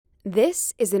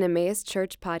This is an Emmaus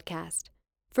Church podcast.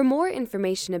 For more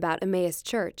information about Emmaus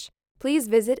Church, please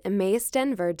visit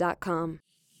emmausdenver.com.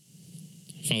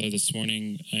 Father, this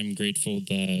morning I'm grateful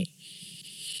that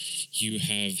you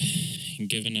have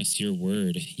given us your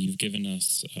word. You've given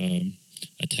us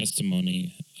a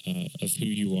testimony of who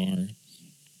you are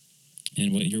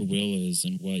and what your will is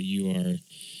and what you are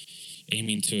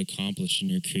aiming to accomplish in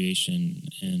your creation.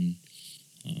 And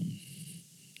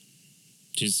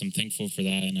Jesus, I'm thankful for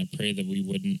that, and I pray that we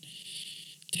wouldn't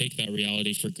take that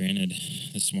reality for granted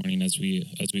this morning as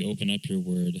we open up your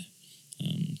word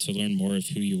to learn more of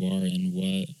who you are and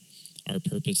what our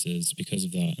purpose is because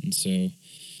of that. And so,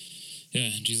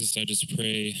 Jesus, I just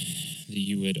pray that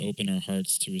you would open our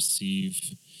hearts to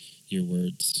receive your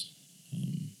words.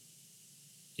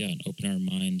 And open our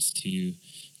minds to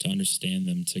understand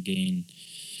them, to gain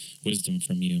wisdom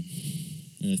from you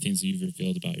and the things that you've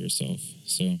revealed about yourself.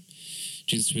 So,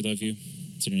 Jesus, we love you.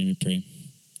 It's in your name we pray.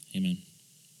 Amen.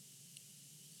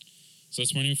 So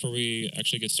this morning, before we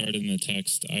actually get started in the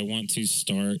text, I want to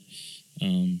start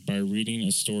by reading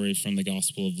a story from the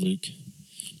Gospel of Luke.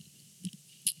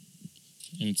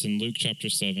 And it's in Luke chapter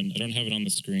 7. I don't have it on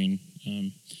the screen,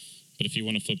 but if you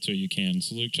want to flip to it, you can.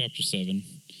 So Luke chapter 7.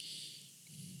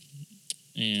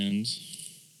 And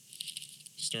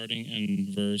starting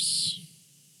in verse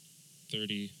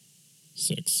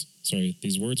 36. Sorry,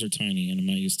 these words are tiny, and I'm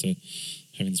not used to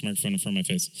having this microphone in front of my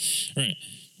face. All right.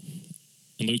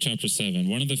 In Luke chapter 7,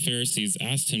 one of the Pharisees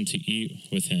asked him to eat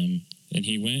with him, and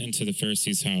he went into the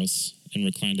Pharisee's house and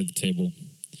reclined at the table.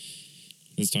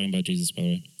 This is talking about Jesus, by the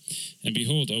way. And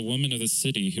behold, a woman of the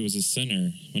city who was a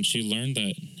sinner, when she learned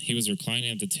that he was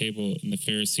reclining at the table in the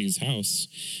Pharisee's house,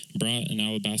 brought an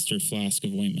alabaster flask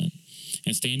of ointment.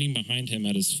 And standing behind him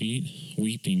at his feet,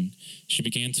 weeping, she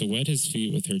began to wet his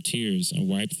feet with her tears and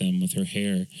wiped them with her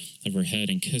hair of her head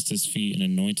and kissed his feet and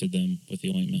anointed them with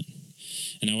the ointment.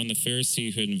 And now when the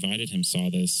Pharisee who had invited him saw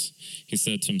this, he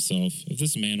said to himself, if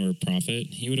this man were a prophet,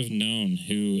 he would have known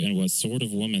who and what sort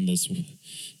of woman this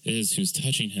is who's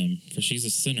touching him, for she's a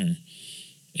sinner.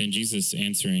 And Jesus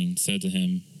answering said to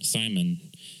him, Simon,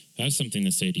 I have something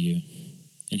to say to you.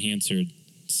 And he answered,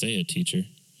 say it, teacher.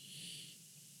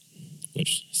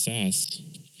 Which, sass.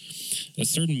 A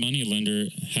certain moneylender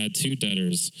had two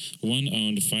debtors. One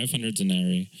owned 500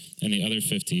 denarii and the other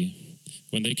 50.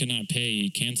 When they could not pay, he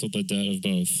canceled the debt of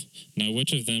both. Now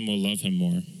which of them will love him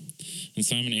more? And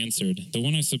Simon answered, the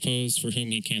one, I suppose, for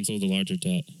whom he canceled the larger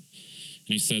debt. And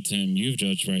he said to him, you've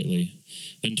judged rightly.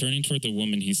 Then turning toward the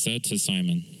woman, he said to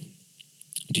Simon,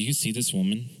 do you see this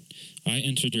woman? I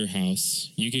entered your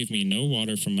house. You gave me no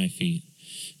water from my feet,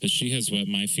 but she has wet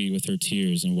my feet with her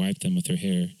tears and wiped them with her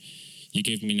hair. You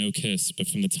gave me no kiss, but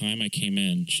from the time I came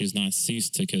in, she has not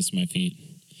ceased to kiss my feet.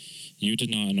 You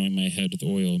did not anoint my head with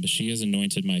oil, but she has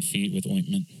anointed my feet with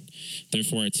ointment.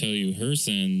 Therefore I tell you, her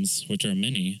sins, which are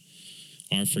many,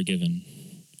 are forgiven.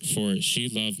 For she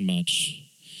loved much,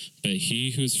 but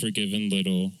he who is forgiven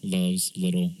little loves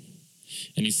little.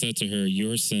 And he said to her,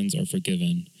 your sins are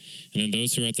forgiven. And then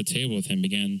those who were at the table with him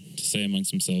began to say amongst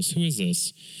themselves, who is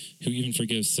this, who even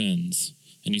forgives sins?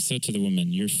 And he said to the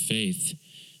woman, your faith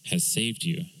has saved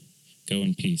you. Go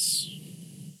in peace.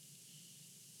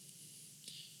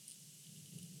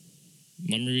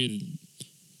 Let me read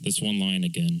this one line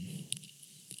again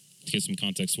to get some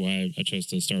context why I chose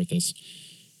to start with this.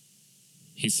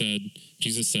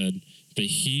 Jesus said, but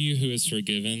he who is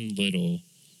forgiven little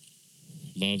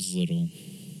loves little.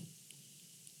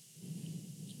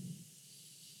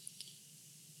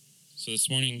 So this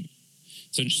morning,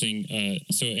 it's interesting.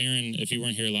 So Aaron, if you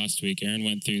weren't here last week, Aaron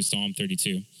went through Psalm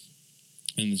 32.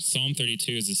 And Psalm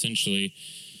 32 is essentially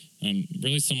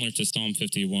really similar to Psalm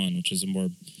 51, which is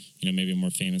maybe a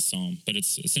more famous psalm. But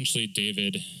it's essentially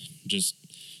David just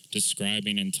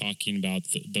describing and talking about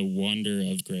the wonder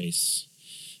of grace,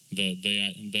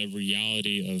 the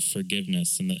reality of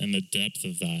forgiveness and the depth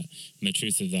of that and the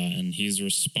truth of that. And he's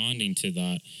responding to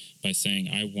that by saying,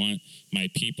 I want my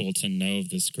people to know of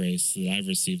this grace that I've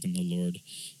received in the Lord,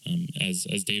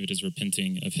 as David is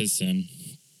repenting of his sin.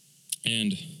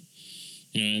 And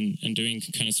and doing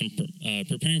kind of some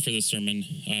preparing for this sermon,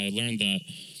 I learned that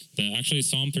actually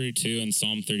Psalm 32 and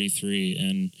Psalm 33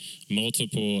 in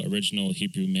multiple original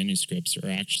Hebrew manuscripts are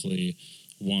actually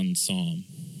one psalm,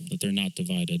 that they're not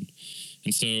divided.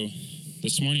 And so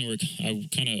this morning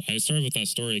I started with that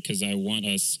story because I want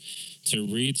us to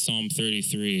read Psalm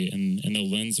 33 in the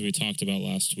lens we talked about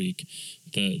last week,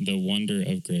 the wonder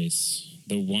of grace,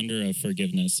 the wonder of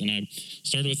forgiveness. And I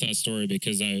started with that story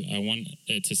because I want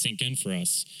it to sink in for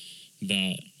us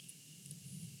that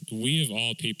we of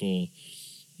all people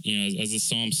as the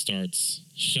psalm starts,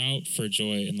 shout for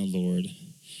joy in the Lord.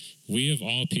 We of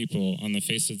all people on the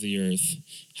face of the earth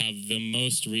have the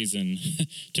most reason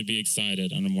to be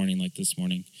excited on a morning like this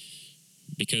morning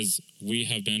because we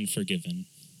have been forgiven.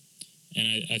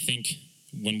 And I think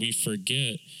when we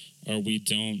forget or we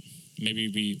don't, maybe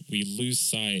we lose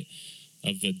sight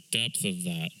of the depth of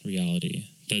that reality,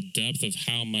 the depth of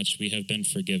how much we have been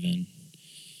forgiven,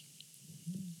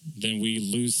 then we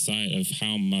lose sight of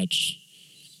how much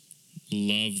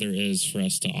love there is for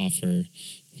us to offer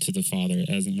to the Father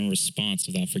as in a response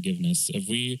to that forgiveness. If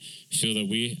we feel that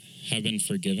we have been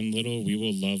forgiven little, we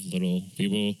will love little. We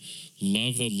will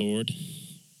love the Lord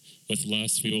with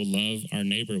less. We will love our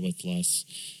neighbor with less.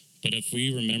 But if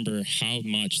we remember how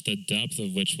much, the depth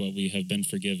of which what we have been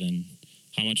forgiven,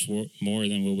 how much more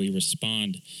than will we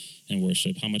respond in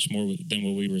worship? How much more than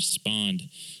will we respond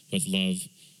with love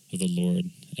of the Lord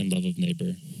and love of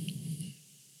neighbor?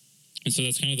 And so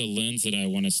that's kind of the lens that I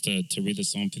want us to read the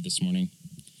psalm through this morning.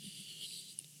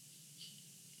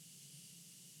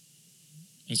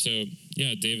 And so,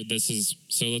 David,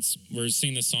 we're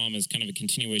seeing this psalm as kind of a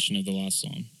continuation of the last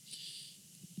psalm.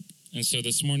 And so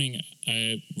this morning,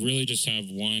 I really just have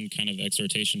one kind of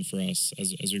exhortation for us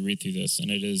as we read through this, and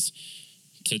it is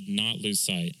to not lose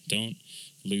sight. Don't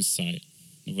lose sight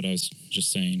of what I was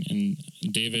just saying. And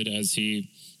David, as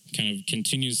he kind of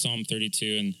continues Psalm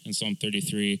 32 and Psalm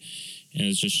 33, and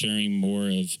is just sharing more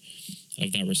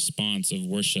of that response of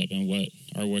worship and what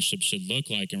our worship should look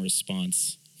like in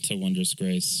response to wondrous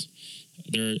grace.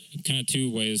 There are kind of two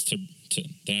ways that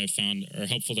I've found are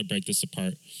helpful to break this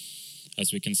apart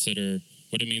as we consider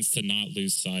what it means to not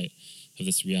lose sight of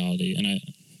this reality. And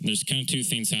there's kind of two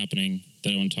things happening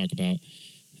that I want to talk about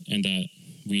and that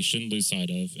we shouldn't lose sight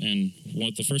of. And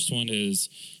the first one is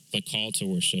the call to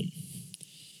worship.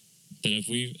 That if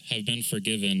we have been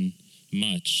forgiven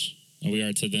much, and we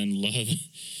are to then love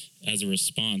as a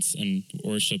response and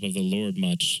worship of the Lord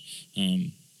much,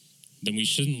 then we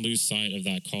shouldn't lose sight of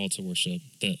that call to worship,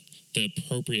 the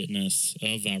appropriateness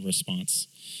of that response.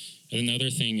 And another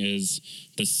thing is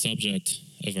the subject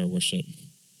of our worship,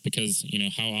 because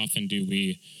how often do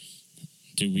we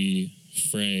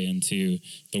fray into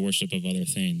the worship of other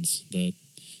things, the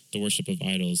worship of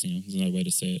idols? Is another way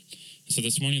to say it. So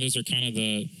this morning, those are kind of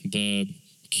the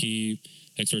key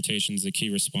exhortations, the key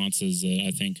responses that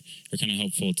I think are kind of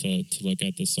helpful to look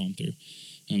at this psalm through.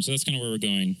 So that's kind of where we're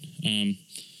going.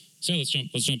 So let's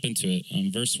jump into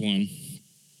it. Verse 1.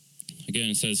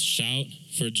 Again, it says, "Shout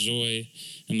for joy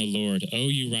in the Lord, O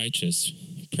you righteous.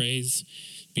 Praise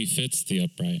befits the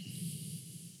upright."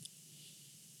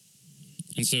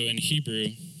 And so in Hebrew,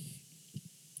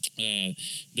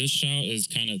 this shout is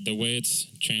kind of the way it's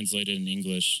translated in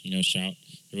English. Shout.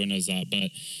 Everyone knows that,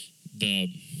 but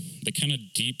the kind of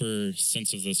deeper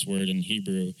sense of this word in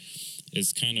Hebrew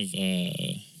is kind of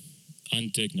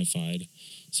undignified.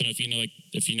 So if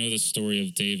you know the story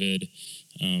of David,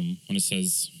 when it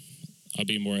says, "I'll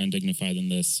be more undignified than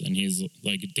this," and he's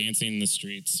like dancing in the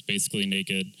streets, basically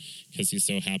naked, because he's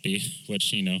so happy,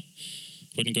 which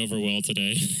wouldn't go over well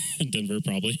today in Denver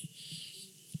probably,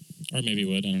 or maybe it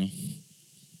would. I don't know.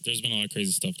 There's been a lot of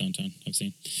crazy stuff downtown I've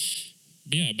seen.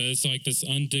 But it's like this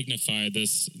undignified,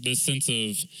 this sense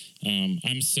of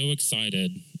I'm so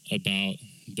excited about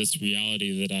this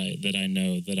reality that I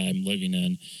know that I'm living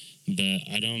in, that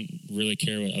I don't really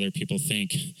care what other people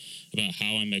think about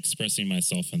how I'm expressing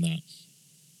myself in that.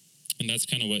 And that's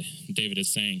kind of what David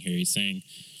is saying here. He's saying,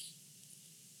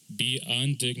 be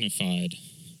undignified.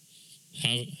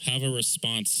 Have a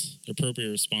response, appropriate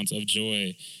response of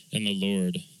joy in the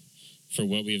Lord for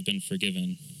what we have been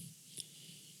forgiven.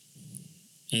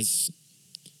 It's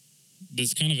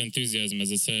this kind of enthusiasm,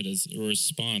 as I said, is a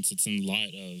response. It's in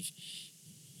light of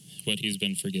what he's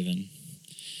been forgiven.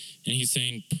 And he's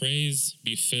saying, praise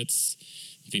befits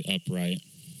the upright.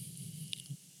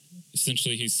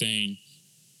 Essentially, he's saying,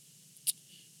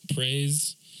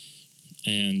 praise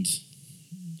and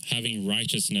having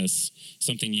righteousness,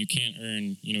 something you can't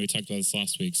earn. We talked about this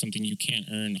last week, something you can't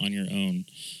earn on your own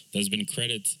that has been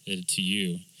credited to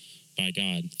you by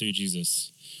God through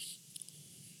Jesus.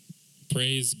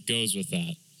 Praise goes with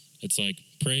that. It's like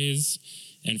praise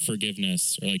and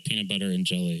forgiveness are like peanut butter and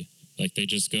jelly. Like they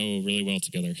just go really well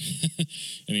together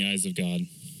in the eyes of God.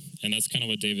 And that's kind of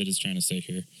what David is trying to say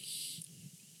here.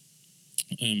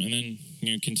 And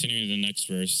then, continuing to the next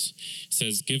verse, it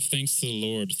says, "Give thanks to the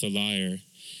Lord with the lyre.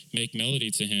 Make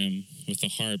melody to him with the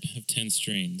harp of 10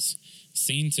 strings.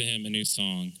 Sing to him a new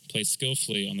song. Play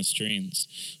skillfully on the strings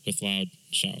with loud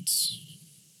shouts."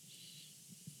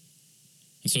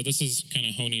 And so this is kind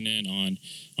of honing in on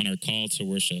our call to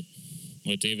worship.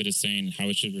 what David is saying, how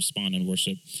we should respond in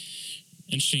worship.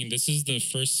 Interesting, this is the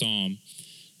first psalm,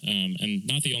 and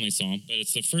not the only psalm, but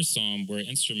it's the first psalm where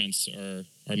instruments are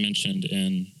mentioned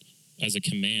as a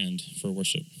command for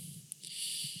worship.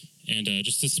 And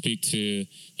just to speak to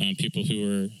people who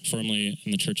are firmly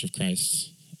in the Church of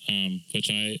Christ, which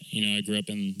I grew up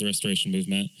in the Restoration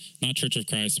movement, not Church of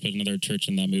Christ, but another church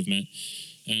in that movement.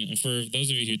 And for those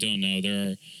of you who don't know,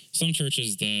 there are some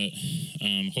churches that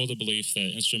hold a belief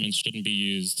that instruments shouldn't be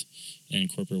used in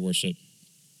corporate worship.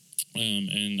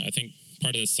 And I think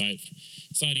part of the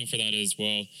citing for that is,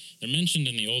 well, they're mentioned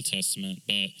in the Old Testament,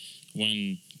 but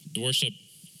when the worship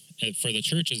for the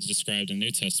church is described in the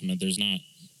New Testament, there's not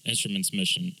instruments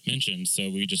mentioned, so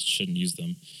we just shouldn't use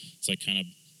them. It's like kind of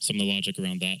some of the logic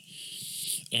around that.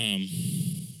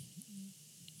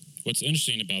 What's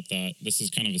interesting about that, this is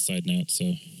kind of a side note,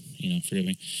 so, forgive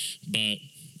me, but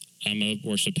I'm a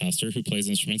worship pastor who plays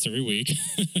instruments every week,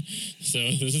 so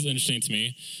this is interesting to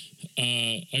me.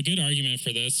 A good argument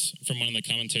for this from one of the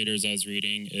commentators I was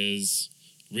reading is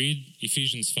read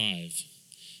Ephesians 5,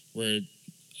 where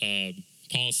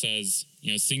Paul says,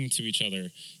 sing to each other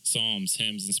psalms,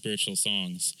 hymns, and spiritual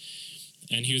songs.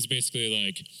 And he was basically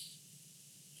like,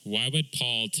 why would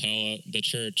Paul tell the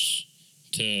church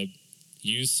to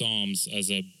use psalms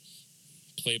as a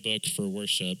playbook for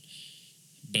worship,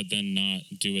 but then not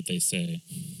do what they say,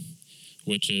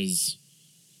 which is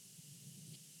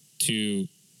to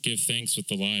give thanks with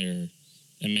the lyre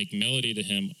and make melody to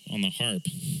him on the harp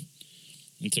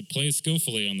and to play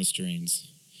skillfully on the strings.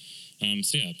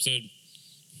 So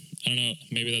I don't know,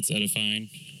 maybe that's edifying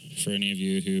for any of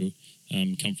you who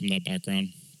come from that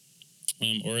background,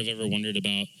 or have ever wondered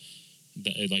about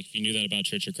that, like if you knew that about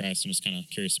Church of Christ. I'm just kind of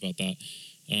curious about that.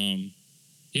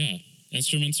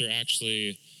 Instruments are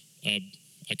actually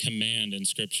a command in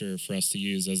Scripture for us to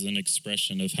use as an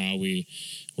expression of how we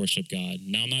worship God.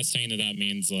 Now, I'm not saying that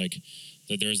means like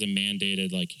that there's a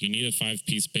mandated, like you need a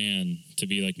 5-piece band to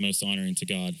be like most honoring to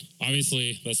God.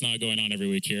 Obviously, that's not going on every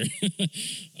week here.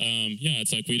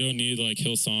 It's like we don't need like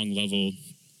Hillsong level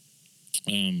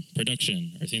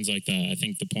production or things like that. I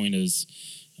think the point is,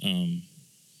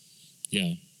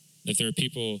 if there are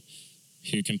people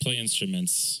who can play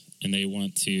instruments and they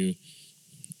want to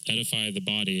edify the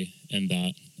body in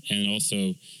that and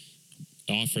also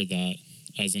offer that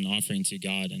as an offering to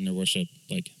God in their worship,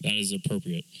 like that is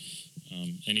appropriate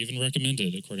and even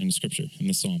recommended according to Scripture in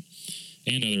the psalm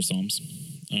and other psalms.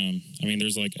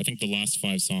 There's like, I think the last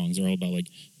 5 songs are all about like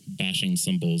bashing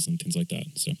cymbals and things like that.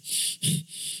 So,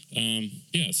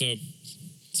 so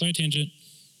side tangent.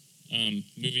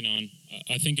 Moving on,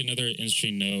 I think another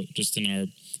interesting note, just in our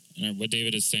what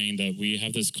David is saying, that we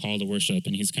have this call to worship,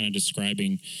 and he's kind of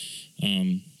describing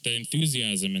the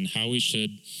enthusiasm and how we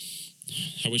should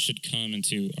come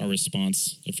into our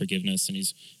response of forgiveness. And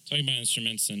he's talking about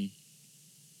instruments and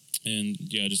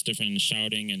just different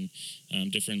shouting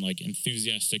and different like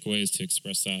enthusiastic ways to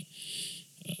express that.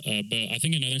 But I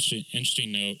think another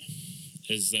interesting note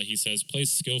is that he says, play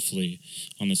skillfully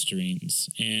on the strings.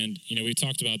 And, we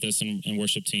talked about this in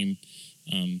worship team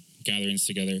gatherings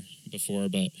together before,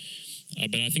 but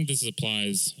I think this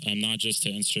applies not just to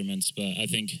instruments, but I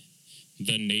think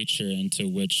the nature into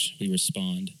which we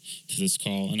respond to this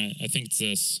call. And I think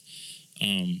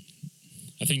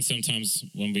I think sometimes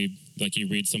when you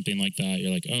read something like that,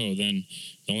 you're like, oh, then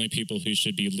the only people who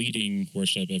should be leading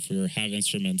worship if we have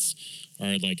instruments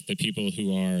are like the people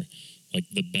who are like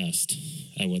the best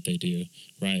at what they do,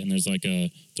 right? And there's like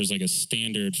a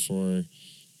standard for,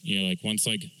 like once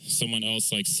like someone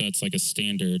else like sets like a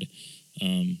standard,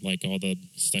 like all the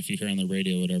stuff you hear on the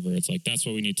radio, whatever, it's like that's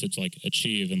what we need to like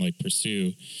achieve and like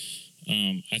pursue.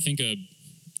 I think a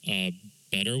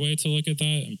better way to look at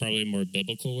that, and probably a more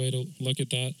biblical way to look at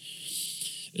that,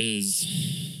 is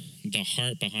the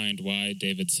heart behind why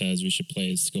David says we should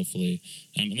play skillfully.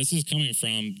 And this is coming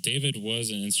from, David was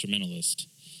an instrumentalist.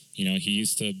 He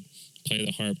used to play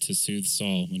the harp to soothe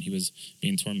Saul when he was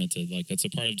being tormented. Like, that's a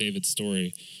part of David's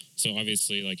story. So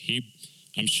obviously, like,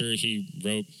 I'm sure he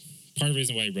wrote, part of the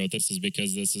reason why he wrote this is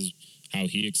because this is how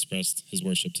he expressed his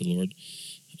worship to the Lord,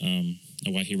 and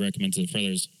why he recommends it for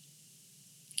others.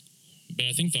 But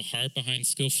I think the heart behind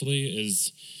skillfully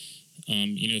is,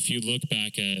 if you look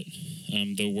back at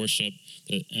the worship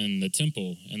in the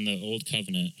temple and the Old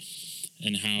Covenant,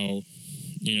 and how,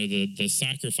 the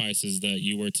sacrifices that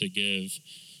you were to give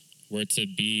were to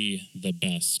be the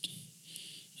best.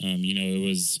 It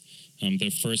was the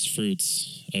first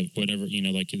fruits of whatever,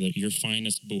 like your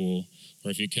finest bull,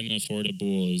 or if you couldn't afford a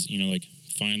bull, is, like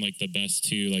find like the best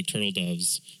 2 like turtle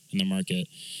doves in the market.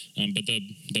 But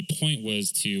the point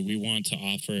was we want to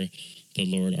offer the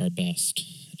Lord our best.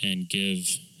 and give,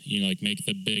 like make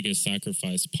the biggest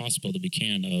sacrifice possible that we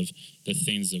can of the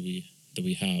things that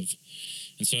we have.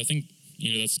 And so I think,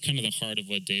 that's kind of the heart of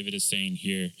what David is saying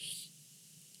here,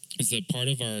 is that part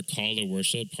of our call to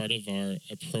worship, part of our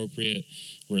appropriate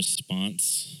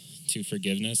response to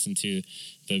forgiveness and to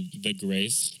the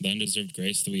grace, the undeserved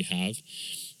grace that we have,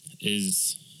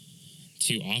 is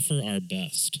to offer our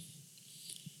best.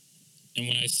 And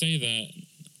when I say that,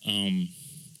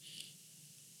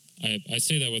 I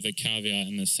say that with a caveat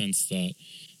in the sense that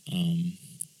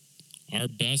our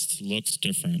best looks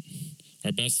different.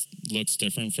 Our best looks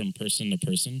different from person to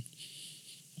person.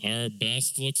 Our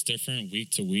best looks different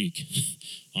week to week,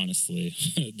 honestly,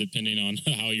 depending on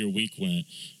how your week went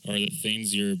or the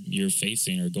things you're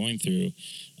facing or going through.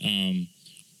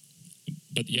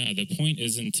 But yeah, the point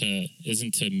isn't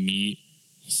to meet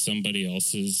somebody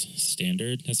else's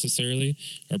standard necessarily.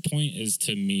 Our point is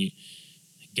to meet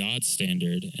God's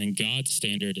standard, and God's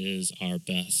standard is our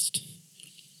best.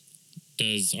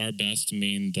 Does our best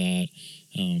mean that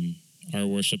our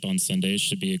worship on Sundays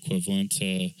should be equivalent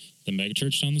to the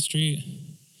megachurch down the street?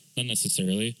 Not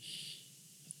necessarily.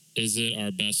 Is it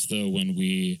our best, though, when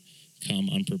we come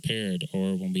unprepared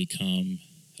or when we come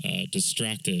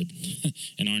distracted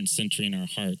and aren't centering our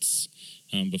hearts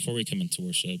before we come into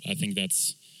worship? I think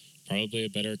that's probably a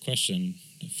better question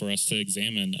for us to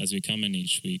examine as we come in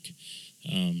each week.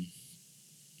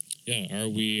 Are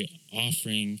we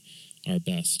offering our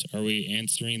best? Are we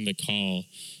answering the call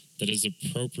that is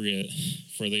appropriate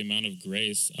for the amount of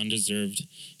grace, undeserved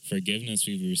forgiveness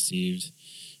we've received?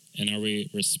 And are we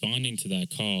responding to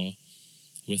that call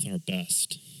with our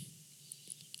best?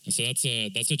 And so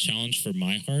that's a challenge for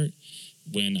my heart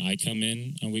when I come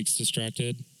in on weeks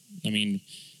distracted. I mean,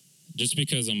 just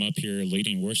because I'm up here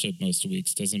leading worship most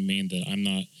weeks doesn't mean that I'm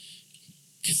not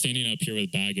standing up here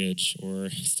with baggage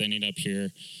or standing up here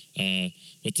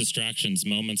with distractions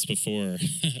moments before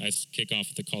I kick off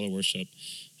the call of worship.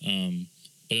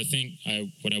 But I think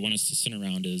what I want us to center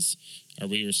around is, are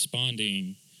we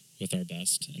responding with our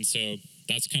best? And so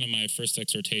that's kind of my first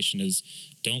exhortation is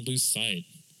don't lose sight.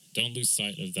 Don't lose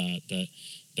sight of that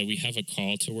we have a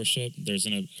call to worship. There's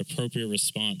an appropriate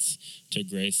response to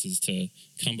grace is to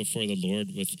come before the Lord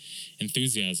with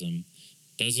enthusiasm.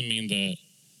 Doesn't mean that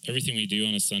everything we do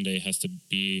on a Sunday has to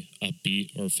be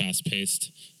upbeat or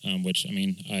fast-paced, which, I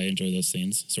mean, I enjoy those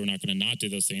things. So we're not going to not do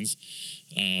those things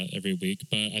every week.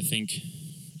 But I think,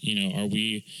 are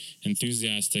we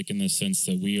enthusiastic in the sense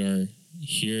that we are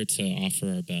here to offer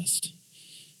our best?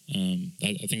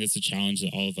 I think that's a challenge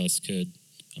that all of us could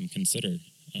consider.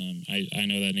 I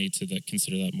know that I need to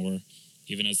consider that more,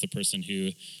 even as the person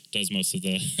who does most of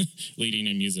the leading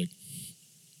in music.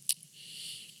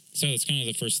 So that's kind of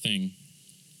the first thing.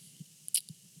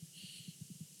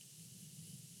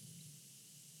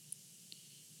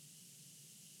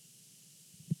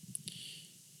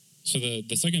 So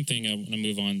the second thing I want to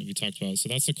move on that we talked about, so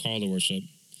that's the call to worship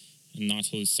and not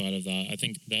to lose sight of that. I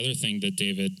think the other thing that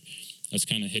David is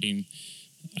kind of hitting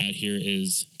at here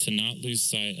is to not lose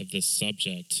sight of the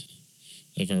subject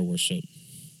of our worship.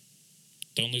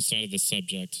 Don't lose sight of the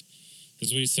subject. This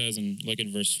is what he says, and look at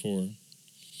verse 4. It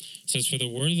says, "For the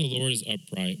word of the Lord is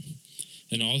upright,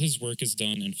 and all his work is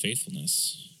done in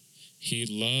faithfulness. He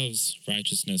loves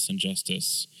righteousness and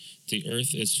justice. The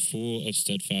earth is full of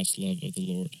steadfast love of the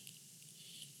Lord."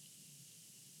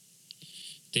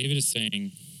 David is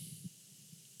saying,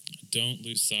 don't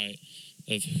lose sight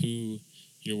of who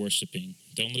you're worshiping.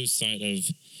 Don't lose sight of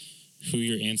who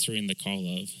you're answering the call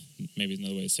of. Maybe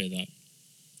another way to say that.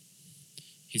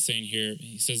 He's saying here,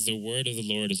 he says, the word of the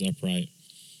Lord is upright.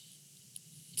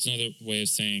 It's another way of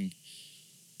saying,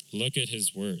 look at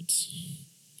his words.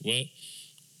 What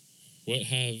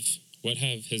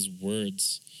have his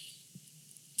words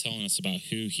telling us about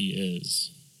who he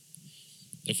is?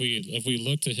 If we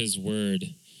look to his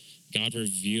word, God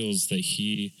reveals that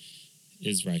he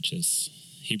is righteous.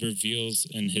 He reveals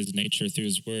in his nature through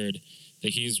his word that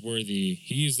he is worthy.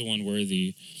 He is the one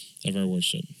worthy of our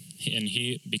worship. And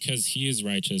because he is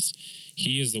righteous,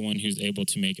 he is the one who's able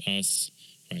to make us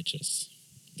righteous.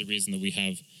 The reason that we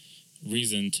have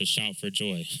reason to shout for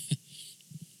joy.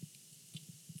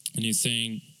 And he's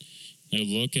saying,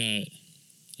 look at,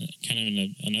 kind of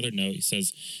in another note, he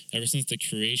says, ever since the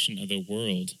creation of the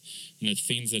world and the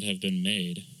things that have been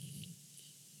made,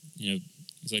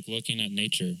 it's like looking at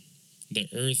nature. The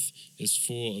earth is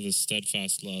full of the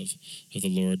steadfast love of the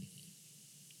Lord.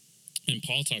 And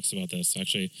Paul talks about this.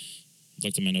 Actually,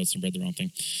 looked at my notes and read the wrong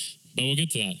thing. But we'll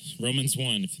get to that. Romans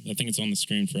 1, I think it's on the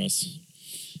screen for us.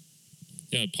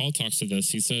 Yeah, Paul talks to this.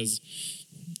 He says,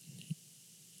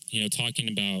 talking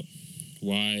about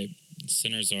why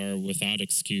sinners are without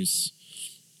excuse.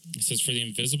 It says, for the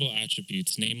invisible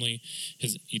attributes, namely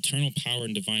his eternal power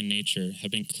and divine nature,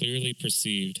 have been clearly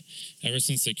perceived ever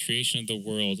since the creation of the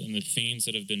world and the things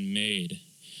that have been made,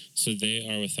 so they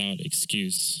are without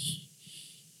excuse.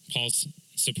 Paul's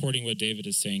supporting what David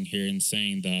is saying here and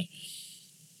saying that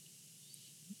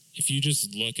if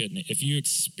you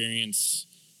experience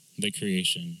the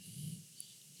creation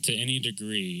to any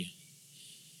degree,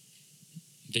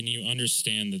 then you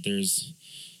understand that there's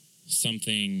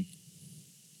something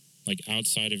like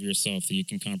outside of yourself that you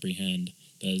can comprehend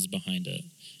that is behind it.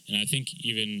 And I think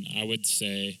even I would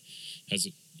say, as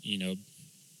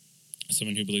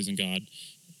someone who believes in God,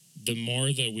 the more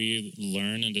that we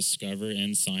learn and discover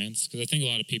in science, because I think a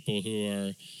lot of people who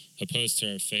are opposed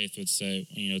to our faith would say,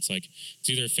 it's like it's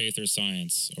either faith or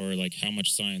science, or like how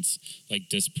much science like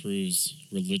disproves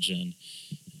religion.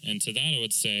 And to that I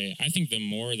would say, I think the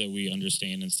more that we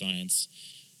understand in science,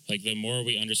 like the more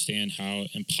we understand how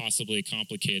impossibly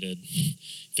complicated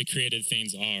the created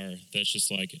things are, that's just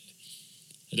like,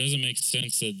 it doesn't make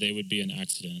sense that they would be an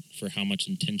accident for how much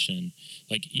intention,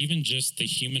 like even just the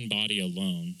human body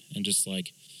alone, and just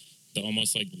like the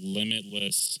almost like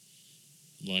limitless,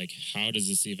 like how does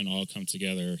this even all come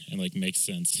together and like make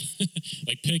sense?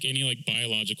 Like pick any like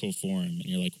biological form and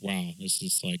you're like, wow, this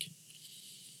is like,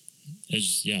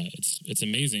 it's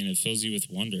amazing. It fills you with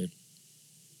wonder.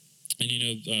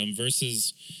 And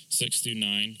verses 6 through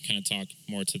 9 kind of talk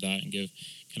more to that and give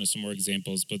kind of some more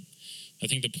examples. But I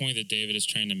think the point that David is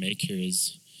trying to make here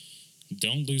is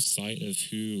don't lose sight of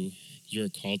who you're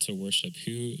called to worship,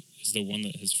 who is the one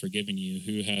that has forgiven you,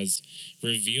 who has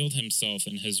revealed himself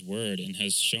in his word and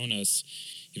has shown us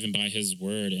even by his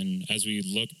word. And as we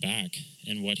look back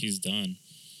in what he's done,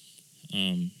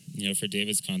 for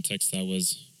David's context, that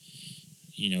was,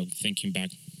 thinking back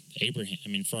Abraham,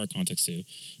 for our context too,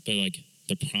 but like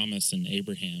the promise in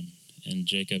Abraham and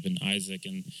Jacob and Isaac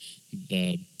and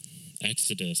the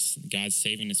Exodus, God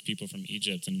saving his people from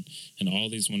Egypt and all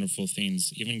these wonderful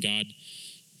things, even God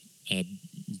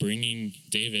bringing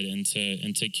David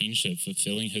into kingship,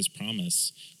 fulfilling his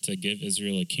promise to give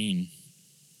Israel a king.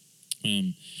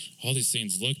 All these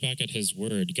things, look back at his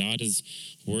word. God is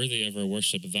worthy of our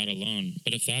worship, of that alone.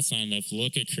 But if that's not enough,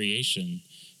 look at creation.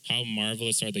 How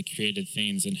marvelous are the created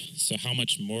things, and so how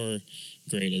much more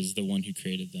great is the one who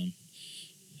created them.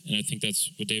 And I think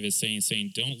that's what David is saying,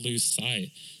 don't lose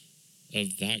sight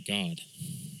of that God.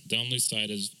 Don't lose sight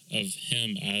of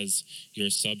him as your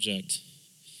subject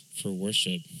for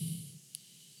worship,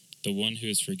 the one who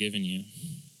has forgiven you.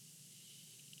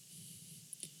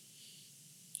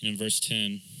 And in verse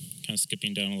 10, kind of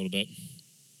skipping down a little bit,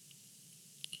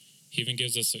 he even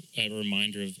gives us a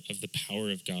reminder of the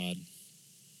power of God,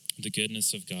 the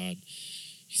goodness of God.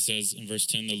 He says in verse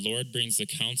 10, the Lord brings the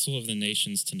counsel of the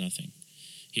nations to nothing.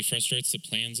 He frustrates the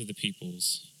plans of the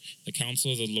peoples. The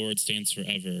counsel of the Lord stands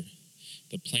forever,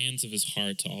 the plans of his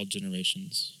heart to all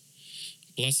generations.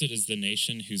 Blessed is the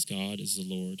nation whose God is the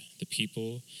Lord, the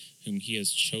people whom he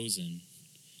has chosen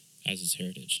as his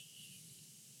heritage.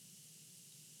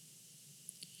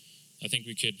 I think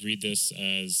we could read this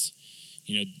as,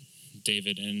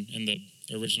 David in the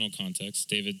original context,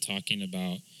 David talking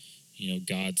about,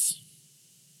 God's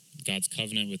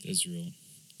covenant with Israel.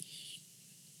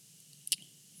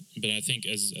 But I think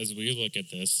as we look at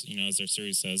this, as our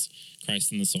series says,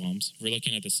 Christ in the Psalms, we're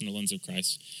looking at this in the lens of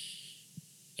Christ.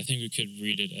 I think we could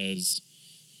read it as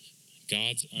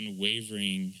God's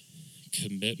unwavering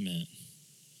commitment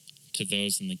to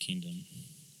those in the kingdom.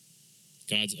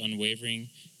 God's unwavering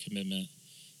commitment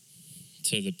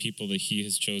to the people that he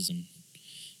has chosen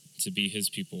to be his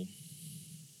people.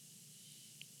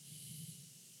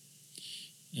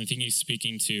 And I think he's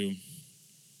speaking to,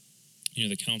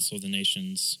 the counsel of the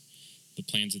nations, the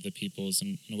plans of the peoples,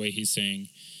 and in a way he's saying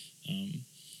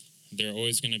there are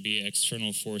always going to be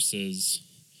external forces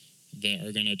that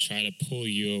are going to try to pull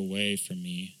you away from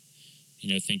me.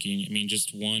 Thinking,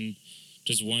 just one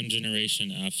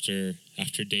generation after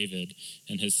David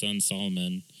and his son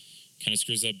Solomon kind of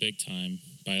screws up big time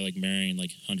by like marrying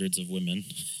like hundreds of women,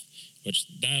 which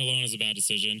that alone is a bad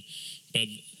decision, but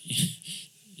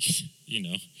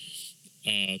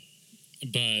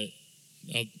but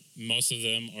most of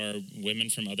them are women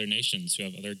from other nations who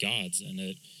have other gods, and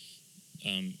it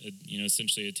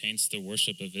essentially attains the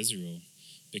worship of Israel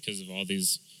because of all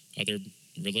these other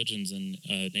religions and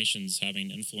nations having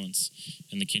influence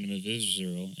in the kingdom of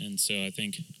Israel. And so I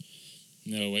think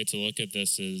a way to look at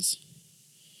this is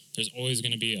there's always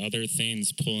going to be other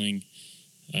things pulling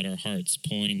at our hearts,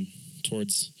 pulling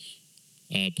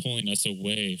us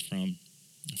away from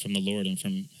the Lord and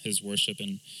from his worship.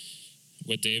 And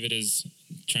what David is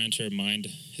trying to remind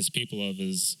his people of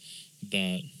is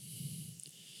that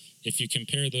if you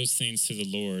compare those things to the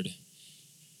Lord,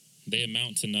 they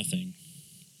amount to nothing.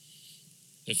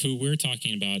 If who we're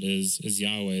talking about is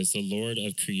Yahweh, is the Lord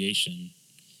of creation,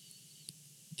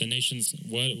 the nations,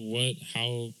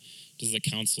 how does the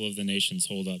counsel of the nations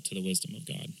hold up to the wisdom of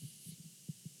God?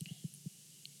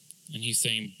 And he's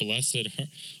saying, blessed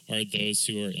are those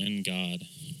who are in God,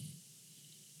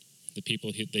 the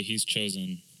people that he's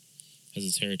chosen as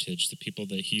his heritage, the people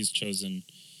that he's chosen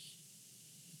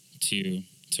to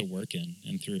work in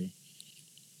and through.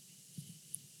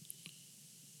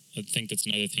 I think that's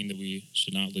another thing that we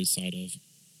should not lose sight of.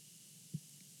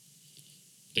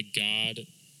 That God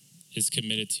is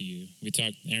committed to you.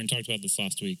 Aaron talked about this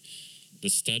last week. The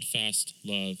steadfast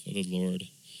love of the Lord.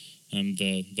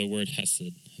 The word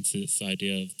hesed. It's this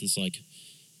idea of this like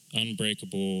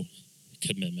unbreakable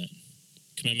commitment.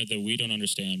 Commitment that we don't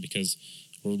understand because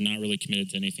we're not really committed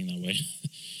to anything that way.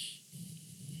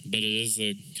 But it is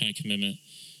the kind of commitment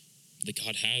that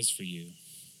God has for you.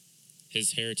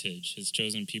 His heritage, his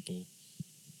chosen people.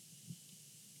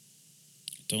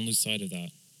 Don't lose sight of that.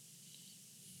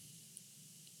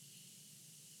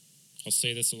 I'll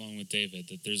say this along with David,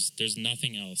 that there's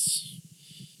nothing else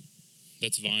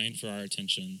that's vying for our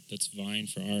attention, that's vying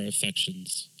for our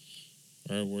affections,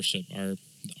 our worship,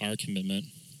 our commitment,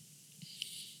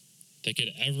 that could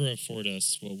ever afford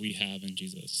us what we have in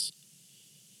Jesus.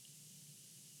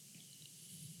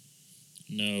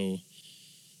 No,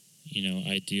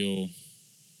 ideal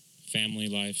family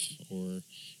life or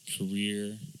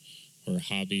career or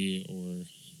hobby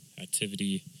or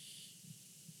activity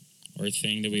or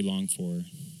thing that we long for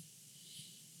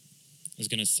is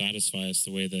going to satisfy us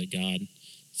the way that God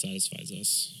satisfies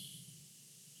us.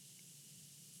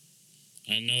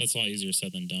 I know that's a lot easier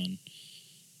said than done,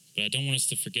 but I don't want us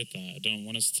to forget that. I don't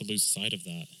want us to lose sight of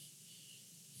that.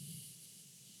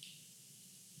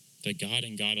 That God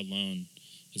and God alone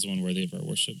is one worthy of our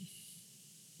worship.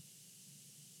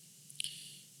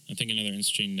 I think another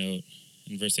interesting note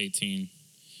in verse 18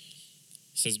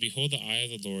 says, behold, the eye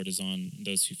of the Lord is on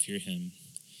those who fear him,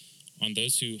 on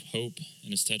those who hope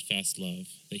in his steadfast love,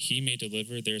 that he may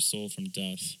deliver their soul from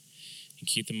death and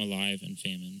keep them alive in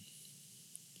famine.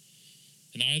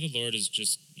 And the eye of the Lord is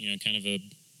just, kind of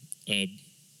a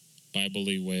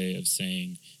Bible-y way of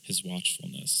saying his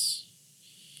watchfulness.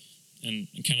 And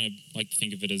I kind of like to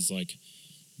think of it as like,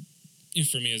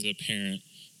 for me as a parent,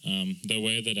 the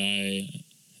way that I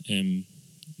am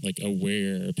like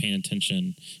aware or paying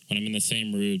attention when I'm in the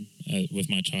same room with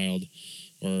my child,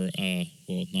 or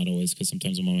not always, because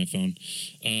sometimes I'm on my phone,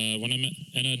 when I'm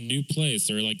in a new place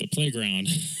or like the playground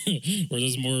where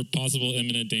there's more possible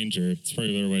imminent danger. It's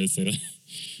probably a better way to say that.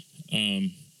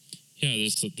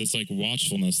 There's this like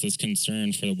watchfulness, this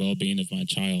concern for the well-being of my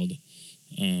child.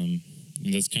 And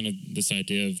that's kind of this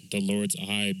idea of the Lord's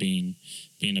eye being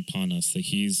upon us, that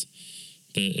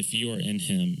if you are in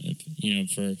him,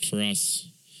 for us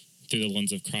through the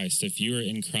lens of Christ, if you are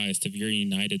in Christ, if you're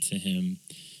united to him,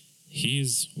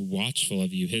 he's watchful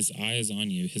of you. His eye is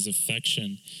on you. His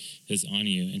affection is on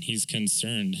you, and he's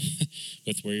concerned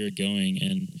with where you're going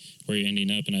and where you're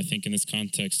ending up. And I think in this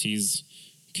context, he's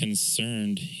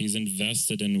concerned, he's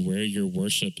invested in where your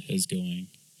worship is going.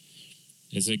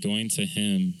 Is it going to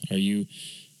him? Are you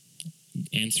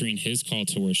answering his call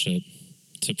to worship,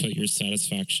 to put your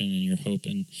satisfaction and your hope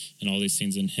and all these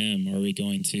things in him? Or are we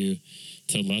going to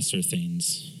lesser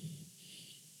things?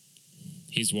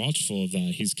 He's watchful of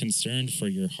that. He's concerned for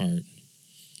your heart.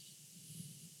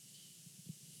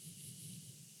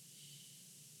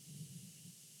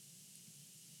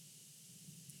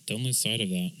 Don't lose sight of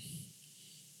that.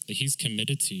 That he's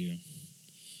committed to you,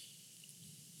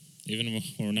 even when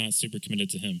we're not super committed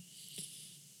to him.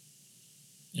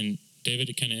 And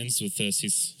David kind of ends with this. He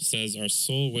says, our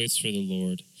soul waits for the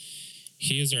Lord.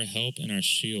 He is our help and our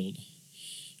shield.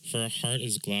 For our heart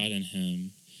is glad in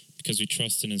him, because we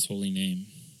trust in his holy name.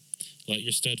 Let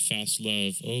your steadfast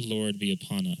love, O Lord, be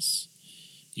upon us,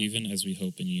 even as we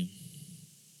hope in you.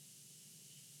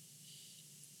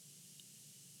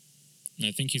 And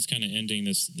I think he's kind of ending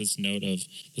this note of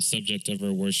the subject of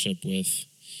our worship with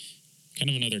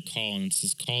kind of another call, and it's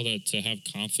this call to have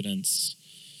confidence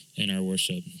in our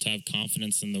worship, to have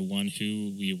confidence in the one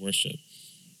who we worship.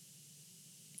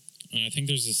 And I think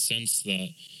there's a sense that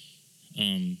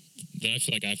I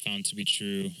feel like I found to be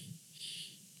true,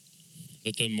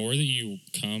 that the more that you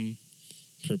come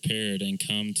prepared and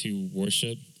come to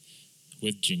worship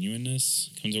with genuineness,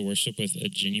 come to worship with a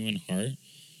genuine heart,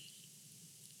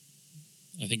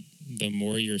 I think the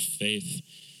more your faith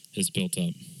is built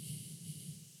up,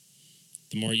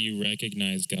 the more you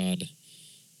recognize God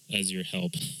as your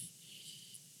help,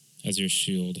 as your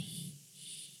shield.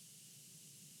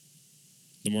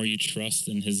 The more you trust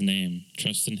in his name,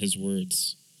 trust in his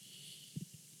words,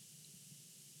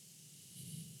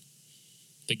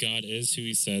 that God is who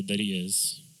he said that he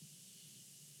is.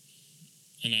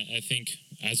 And I think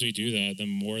as we do that, the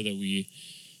more that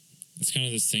it's kind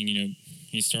of this thing,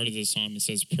 he started this psalm, he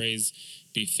says, praise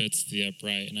befits the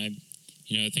upright. And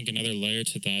I think another layer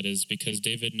to that is because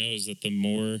David knows that the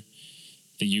more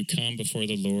that you come before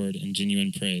the Lord in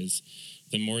genuine praise,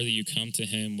 the more that you come to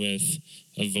him with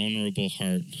a vulnerable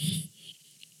heart,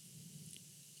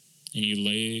 and you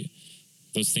lay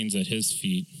those things at his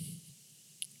feet,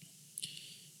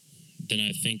 then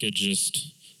I think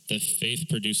that faith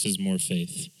produces more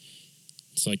faith.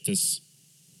 It's like this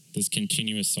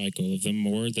continuous cycle of the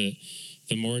more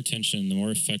attention, the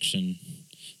more affection,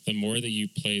 the more that you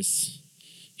place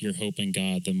your hope in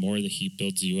God, the more that he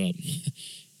builds you up.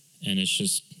 And it's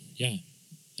just,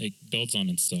 it builds on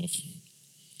itself.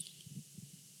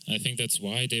 I think that's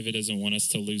why David doesn't want us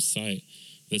to lose sight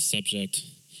of the subject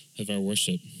of our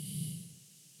worship,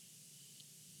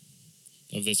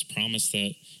 of this promise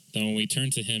that when we turn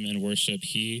to him in worship,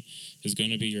 he is going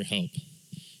to be your help.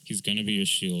 He's going to be your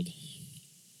shield.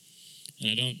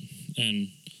 And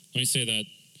let me say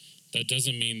that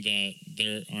doesn't mean that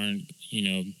there aren't,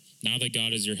 now that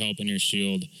God is your help and your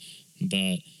shield,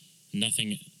 that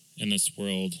nothing in this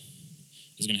world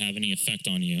is going to have any effect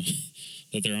on you,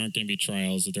 that there aren't going to be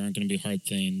trials, that there aren't going to be hard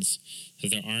things, that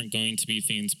there aren't going to be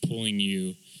things pulling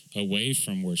you away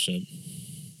from worship.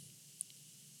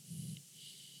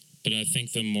 But I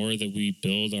think the more that we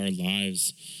build our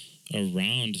lives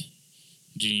around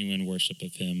genuine worship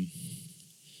of him,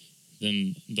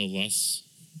 then the less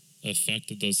effect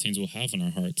that those things will have on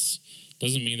our hearts.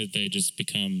 Doesn't mean that they just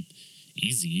become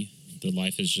easy, that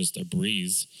life is just a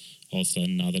breeze all of a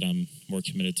sudden now that I'm more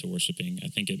committed to worshiping. I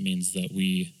think it means that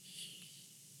we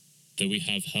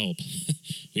have help.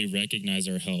 We recognize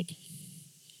our help,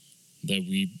 that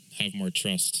we have more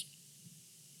trust.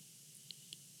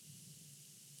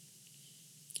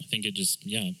 I think it just,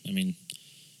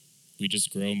 we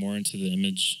just grow more into the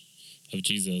image of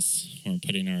Jesus when we're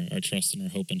putting our trust and our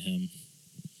hope in him.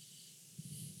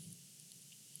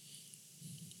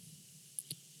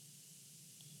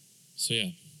 So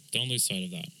don't lose sight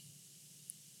of that.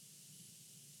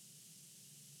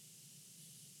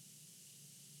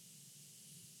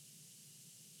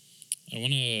 I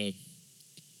want to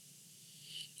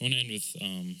end with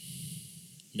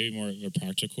maybe more of a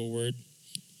practical word,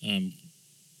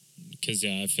 because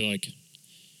I feel like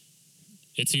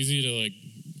it's easy to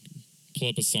pull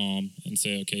up a psalm and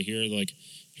say, okay, here are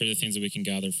the things that we can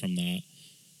gather from that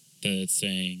it's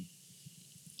saying,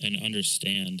 and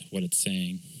understand what it's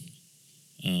saying.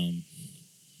 And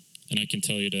I can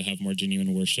tell you to have more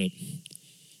genuine worship,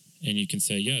 and you can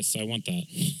say, yes, I want that,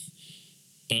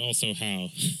 but also how?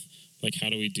 How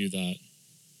do we do that?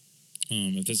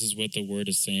 If this is what the word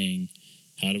is saying,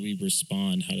 how do we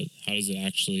respond? How does it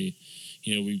actually,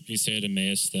 we say at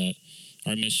Emmaus that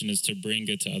our mission is to bring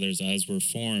good to others as we're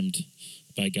formed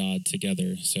by God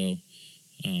together. So,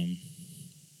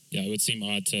 it would seem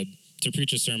odd to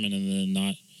preach a sermon and then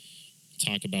not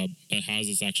talk about, but how is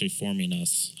this actually forming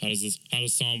us? How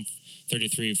does Psalm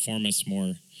 33 form us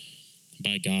more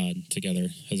by God together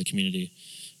as a community?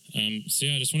 I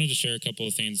just wanted to share a couple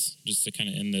of things just to kind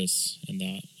of end this and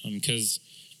that, because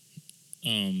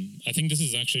I think this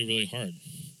is actually really hard.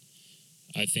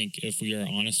 I think if we are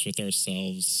honest with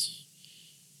ourselves,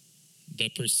 the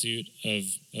pursuit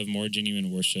of more genuine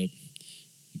worship,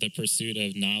 the pursuit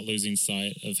of not losing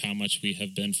sight of how much we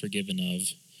have been forgiven of,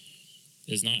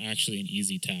 is not actually an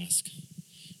easy task.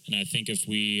 And I think if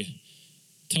we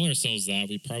tell ourselves that,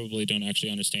 we probably don't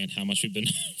actually understand how much we've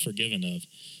been forgiven of.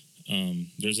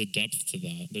 There's a depth to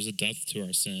that. There's a depth to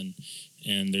our sin,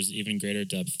 and there's even greater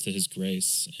depth to his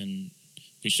grace, and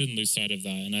we shouldn't lose sight of that.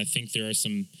 And I think there are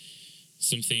some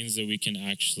things that we can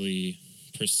actually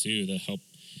pursue that help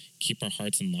keep our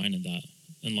hearts in line with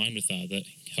that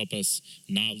help us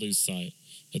not lose sight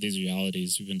of these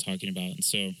realities we've been talking about. And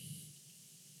so,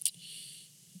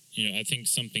 I think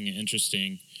something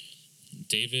interesting,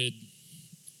 David,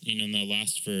 in the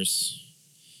last verse,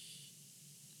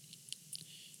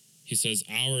 he says,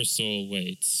 our soul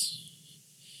waits.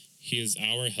 He is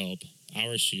our help,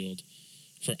 our shield,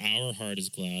 for our heart is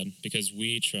glad because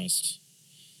we trust.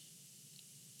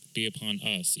 Be upon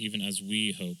us, even as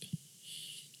we hope.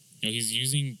 He's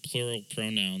using plural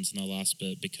pronouns in the last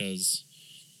bit because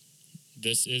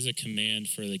this is a command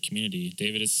for the community.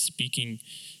 David is speaking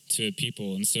to a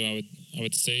people. And so I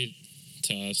would say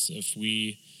to us, if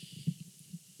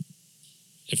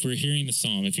if we're hearing the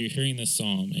psalm, if you're hearing this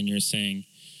psalm and you're saying,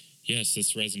 yes,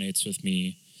 this resonates with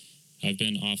me, I've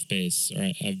been off base,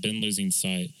 or I've been losing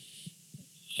sight,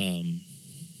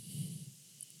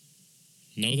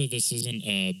 know that this isn't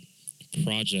a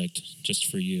project just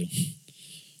for you.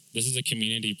 This is a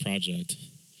community project.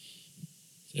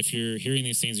 If you're hearing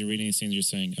these things, you're reading these things, you're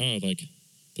saying, oh, like,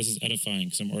 this is edifying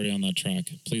because I'm already on that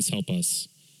track. Please help us.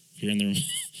 If you're in the room,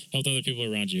 help the other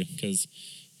people around you because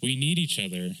we need each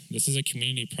other. This is a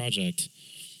community project.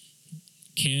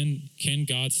 Can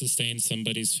God sustain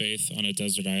somebody's faith on a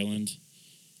desert island?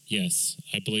 Yes,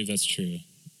 I believe that's true.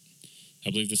 I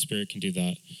believe the Spirit can do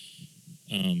that.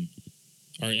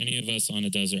 Are any of us on a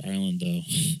desert island, though?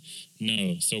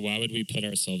 No. So why would we put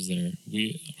ourselves there?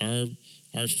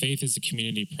 Our faith is a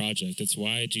community project. It's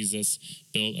why Jesus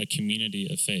built a community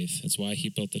of faith. It's why he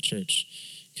built the church,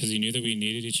 because he knew that we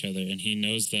needed each other, and he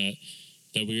knows that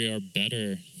we are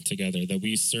better together, that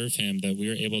we serve him, that we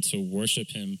are able to worship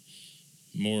him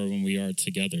more when we are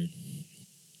together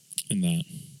in that.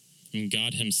 And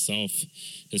God himself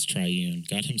is triune.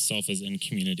 God himself is in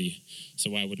community.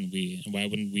 So why wouldn't we? And why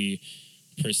wouldn't we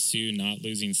pursue not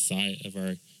losing sight of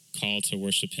our call to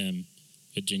worship him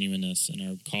with genuineness and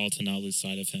our call to not lose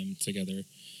sight of him together?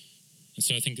 And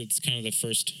so I think it's kind of the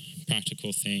first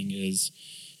practical thing is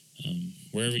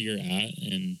wherever you're at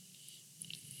and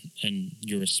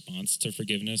your response to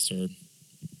forgiveness or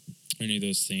any of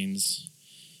those things,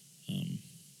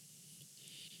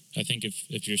 I think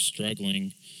if you're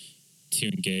struggling to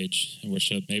engage in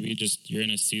worship, maybe just you're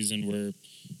in a season where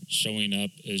showing up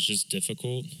is just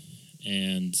difficult,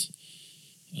 and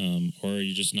or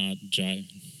you're just not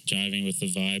jiving with the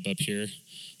vibe up here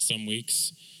some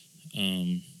weeks,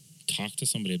 talk to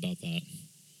somebody about that.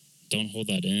 Don't hold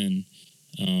that in.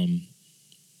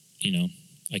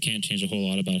 I can't change a whole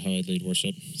lot about how I lead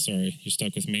worship. Sorry, you're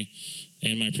stuck with me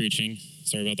and my preaching.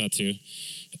 Sorry about that too.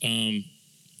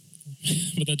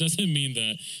 But that doesn't mean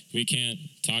that we can't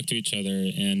talk to each other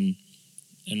and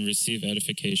receive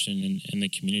edification in the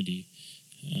community.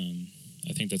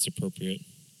 I think that's appropriate.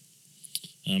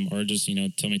 Or just,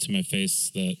 tell me to my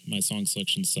face that my song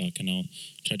selections suck and I'll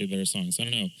try to do better songs. I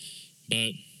don't know.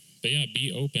 But yeah,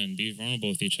 be open, be vulnerable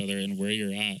with each other and where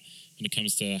you're at when it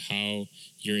comes to how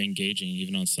you're engaging,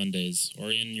 even on Sundays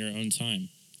or in your own time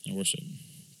in worship.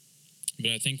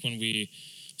 But I think when we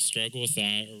struggle with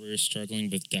that, or we're struggling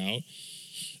with doubt,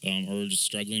 or we're just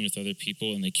struggling with other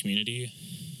people in the community,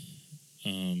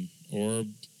 or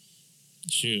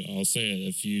I'll say it,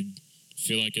 if you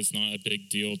feel like it's not a big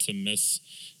deal to miss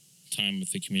time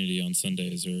with the community on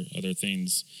Sundays or other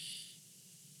things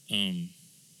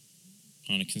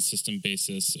on a consistent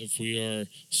basis, if we are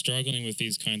struggling with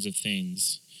these kinds of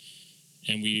things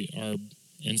and our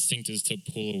instinct is to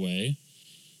pull away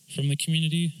from the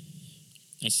community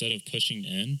instead of pushing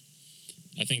in,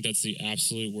 I think that's the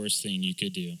absolute worst thing you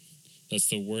could do. That's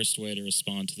the worst way to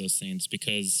respond to those things,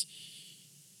 because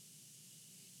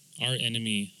our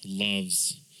enemy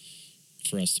loves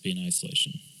for us to be in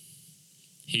isolation.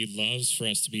 He loves for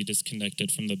us to be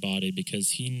disconnected from the body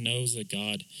because he knows that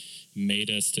God made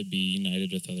us to be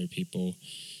united with other people.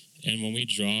 And when we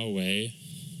draw away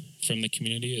from the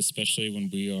community, especially when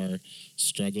we are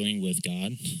struggling with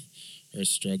God or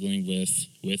struggling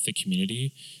with the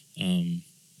community,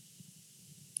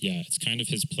 it's kind of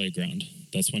his playground.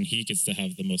 That's when he gets to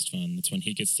have the most fun. That's when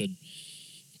he gets to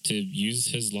use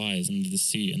his lies and the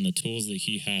deceit and the tools that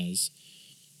he has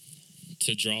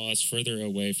to draw us further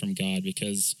away from God,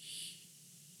 because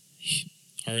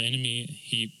our enemy,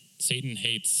 Satan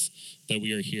hates that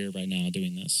we are here right now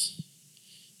doing this.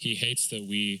 He hates that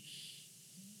we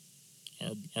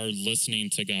are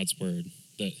listening to God's word,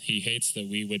 that he hates that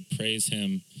we would praise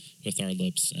him with our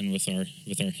lips and with our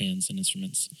hands and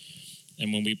instruments.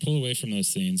 And when we pull away from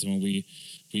those things, and when we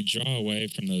draw away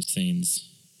from those things,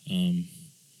 and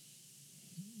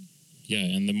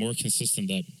the more consistent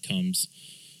that comes,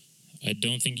 I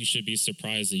don't think you should be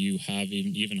surprised that you have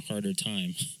even harder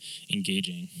time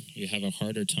engaging. You have a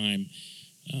harder time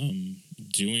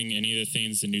doing any of the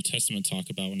things the New Testament talk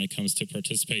about when it comes to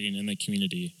participating in the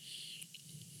community.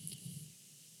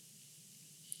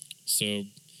 So,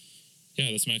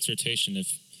 that's my exhortation.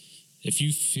 If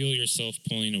you feel yourself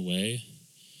pulling away,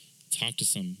 talk to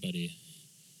somebody.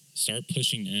 Start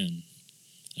pushing in.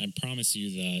 I promise you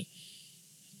that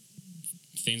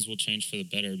things will change for the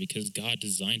better, because God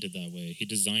designed it that way. He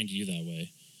designed you that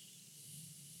way.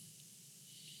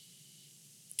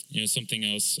 Something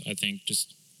else, I think,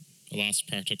 just a last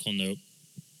practical note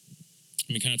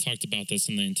we kind of talked about this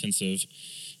in the intensive.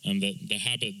 The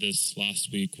habit this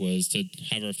last week was to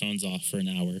have our phones off for an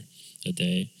hour a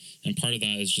day. And part of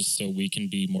that is just so we can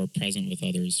be more present with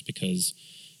others because,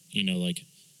 like,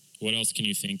 what else can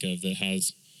you think of that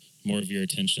has more of your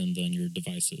attention than your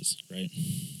devices, right?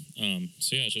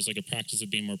 So yeah, it's just like a practice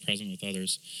of being more present with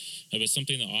others. But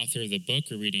something the author of the book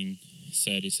we're reading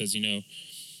said, he says,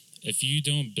 if you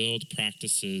don't build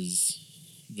practices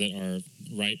that are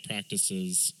right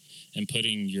practices and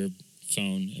putting your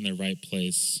phone in the right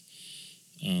place,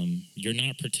 you're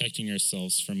not protecting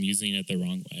yourselves from using it the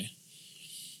wrong way.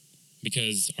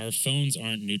 Because our phones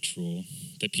aren't neutral.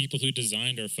 The people who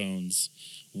designed our phones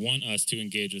want us to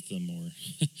engage with them more.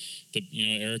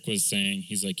 Eric was saying,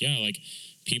 he's like, yeah, like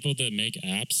people that make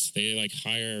apps, they like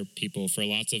hire people for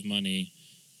lots of money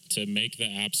to make the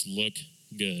apps look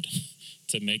good,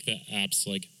 to make the apps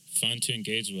like fun to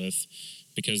engage with,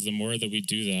 because the more that we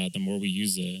do that, the more we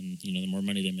use it, and the more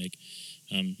money they make.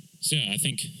 So yeah, I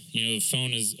think the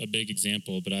phone is a big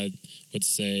example, but I would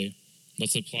say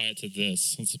let's apply it to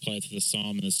this. Let's apply it to the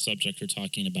psalm and the subject we're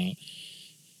talking about.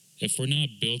 If we're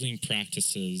not building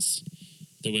practices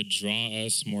that would draw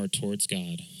us more towards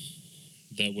God,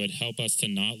 that would help us to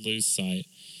not lose sight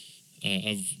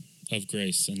of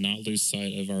grace and not lose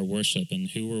sight of our worship and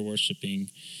who we're worshiping,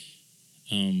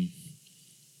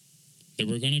 that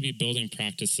we're going to be building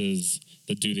practices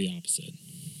that do the opposite.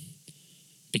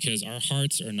 Because our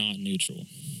hearts are not neutral.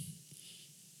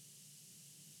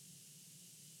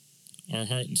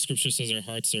 Scripture says our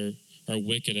hearts are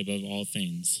wicked above all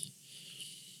things.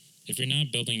 If you're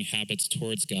not building habits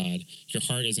towards God, your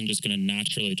heart isn't just going to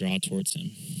naturally draw towards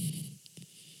Him.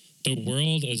 The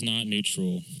world is not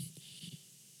neutral.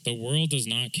 The world does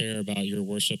not care about your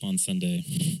worship on Sunday.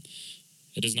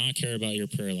 It does not care about your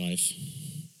prayer life.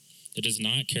 It does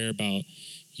not care about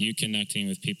you connecting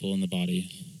with people in the body.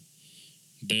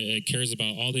 It cares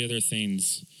about all the other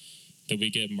things that we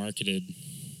get marketed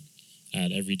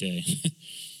at every day.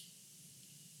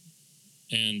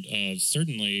 And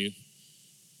certainly,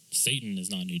 Satan is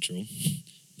not neutral.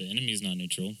 The enemy is not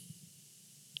neutral.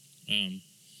 And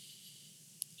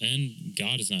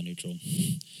God is not neutral.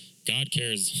 God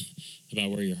cares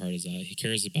about where your heart is at. He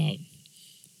cares about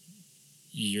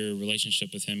your relationship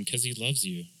with Him because He loves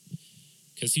you.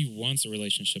 Because He wants a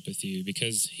relationship with you.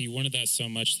 Because He wanted that so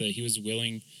much that He was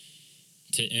willing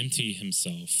to empty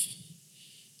Himself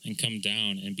and come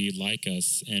down and be like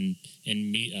us and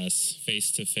meet us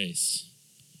face to face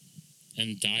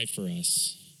and die for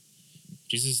us.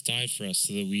 Jesus died for us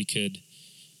so that we could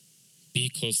be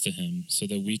close to Him, so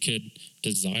that we could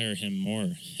desire Him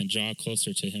more and draw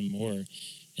closer to Him more.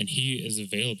 And He is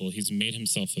available. He's made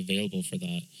Himself available for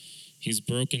that. He's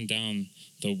broken down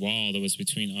the wall that was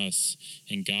between us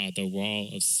and God, the wall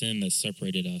of sin that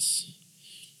separated us.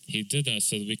 He did that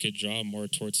so that we could draw more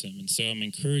towards Him. And so I'm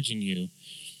encouraging you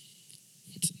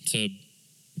to,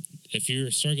 if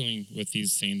you're struggling with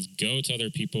these things, go to other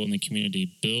people in the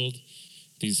community, build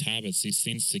these habits, these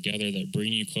things together that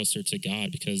bring you closer to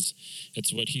God, because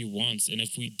it's what He wants. And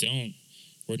if we don't,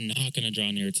 we're not going to draw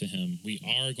near to Him. We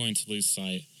are going to lose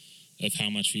sight of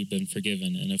how much we've been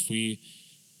forgiven. And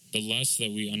the less that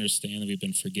we understand that we've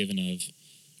been forgiven of,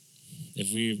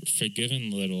 if we've forgiven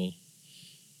little,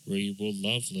 we will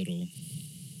love little.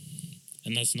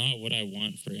 And that's not what I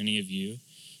want for any of you.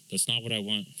 That's not what I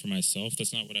want for myself.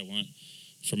 That's not what I want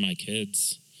for my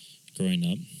kids growing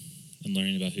up and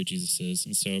learning about who Jesus is.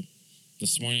 And so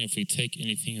this morning, if we take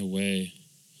anything away,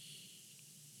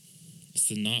 it's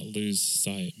to not lose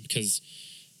sight, because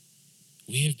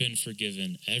we have been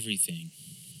forgiven everything.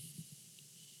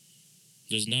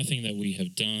 There's nothing that we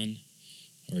have done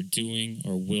or doing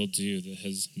or will do that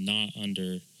is not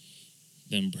under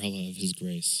the umbrella of His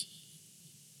grace.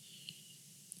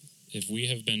 If we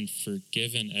have been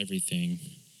forgiven everything,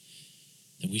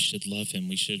 then we should love Him.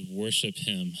 We should worship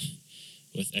Him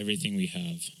with everything we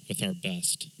have, with our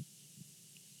best.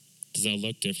 Does that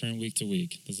look different week to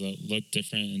week? Does that look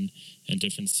different in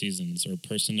different seasons, or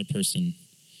person to person,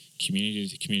 community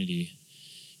to community?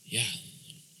 Yeah.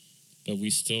 But we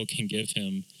still can give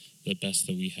Him the best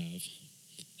that we have.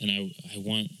 And I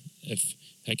want, if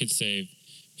I could say,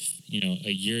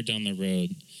 a year down the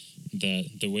road,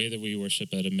 that the way that we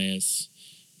worship at Emmaus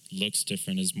looks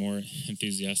different, is more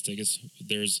enthusiastic.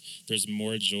 There's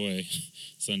more joy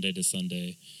Sunday to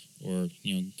Sunday, or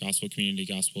gospel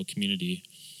community,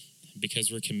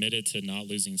 because we're committed to not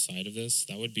losing sight of this.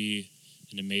 That would be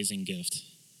an amazing gift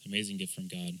from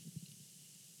God.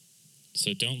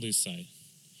 So don't lose sight.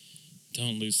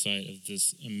 Don't lose sight of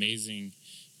this amazing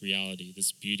reality,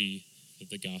 this beauty that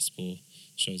the gospel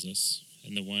shows us,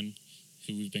 and the one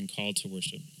who we've been called to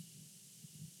worship.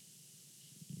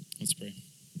 Let's pray.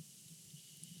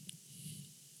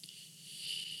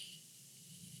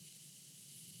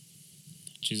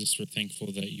 Jesus, we're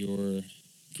thankful that your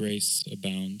grace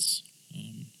abounds.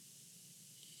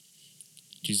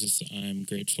 Jesus, I'm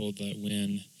grateful that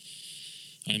when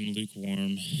I'm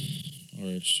lukewarm,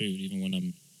 or shoot, even when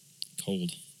I'm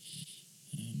cold,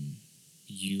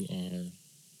 you are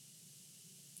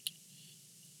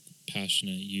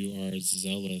passionate. You are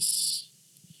zealous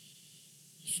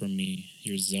for me.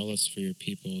 You're zealous for your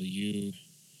people. You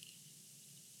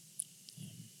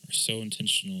are so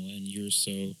intentional, and you're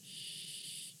so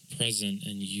present,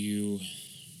 and you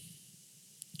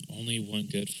only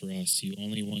want good for us. You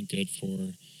only want good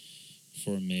for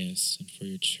Emmaus and for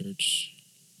your church.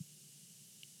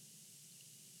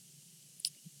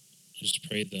 I just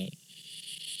pray that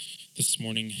this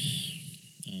morning,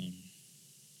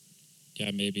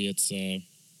 maybe it's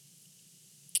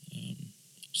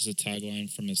just a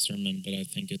tagline from a sermon, but I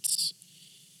think it's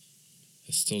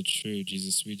still true.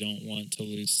 Jesus, we don't want to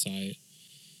lose sight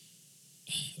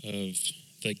of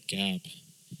the gap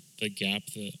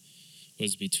that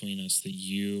was between us, that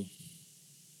you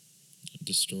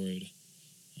destroyed,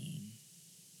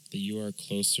 that you are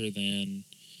closer than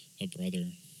a brother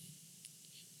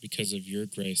because of your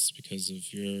grace, because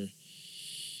of your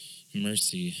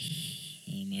mercy.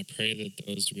 I pray that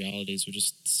those realities would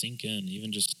just sink in,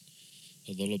 even just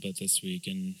a little bit this week,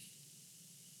 and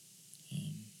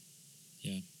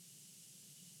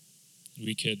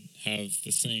we could have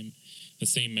the same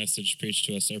message preached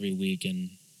to us every week, and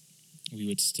we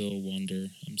would still wonder.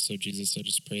 So Jesus, I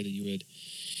just pray that you would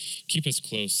keep us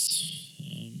close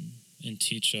and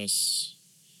teach us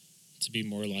to be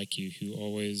more like you, who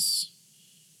always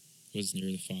was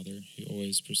near the Father, who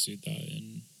always pursued that,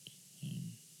 and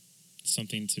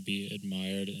something to be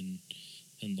admired and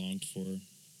longed for.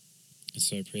 And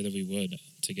so I pray that we would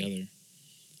together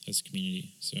as a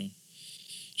community. So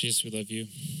Jesus, we love you.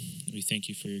 We thank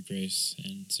you for your grace,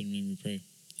 and in your name we pray.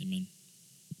 Amen.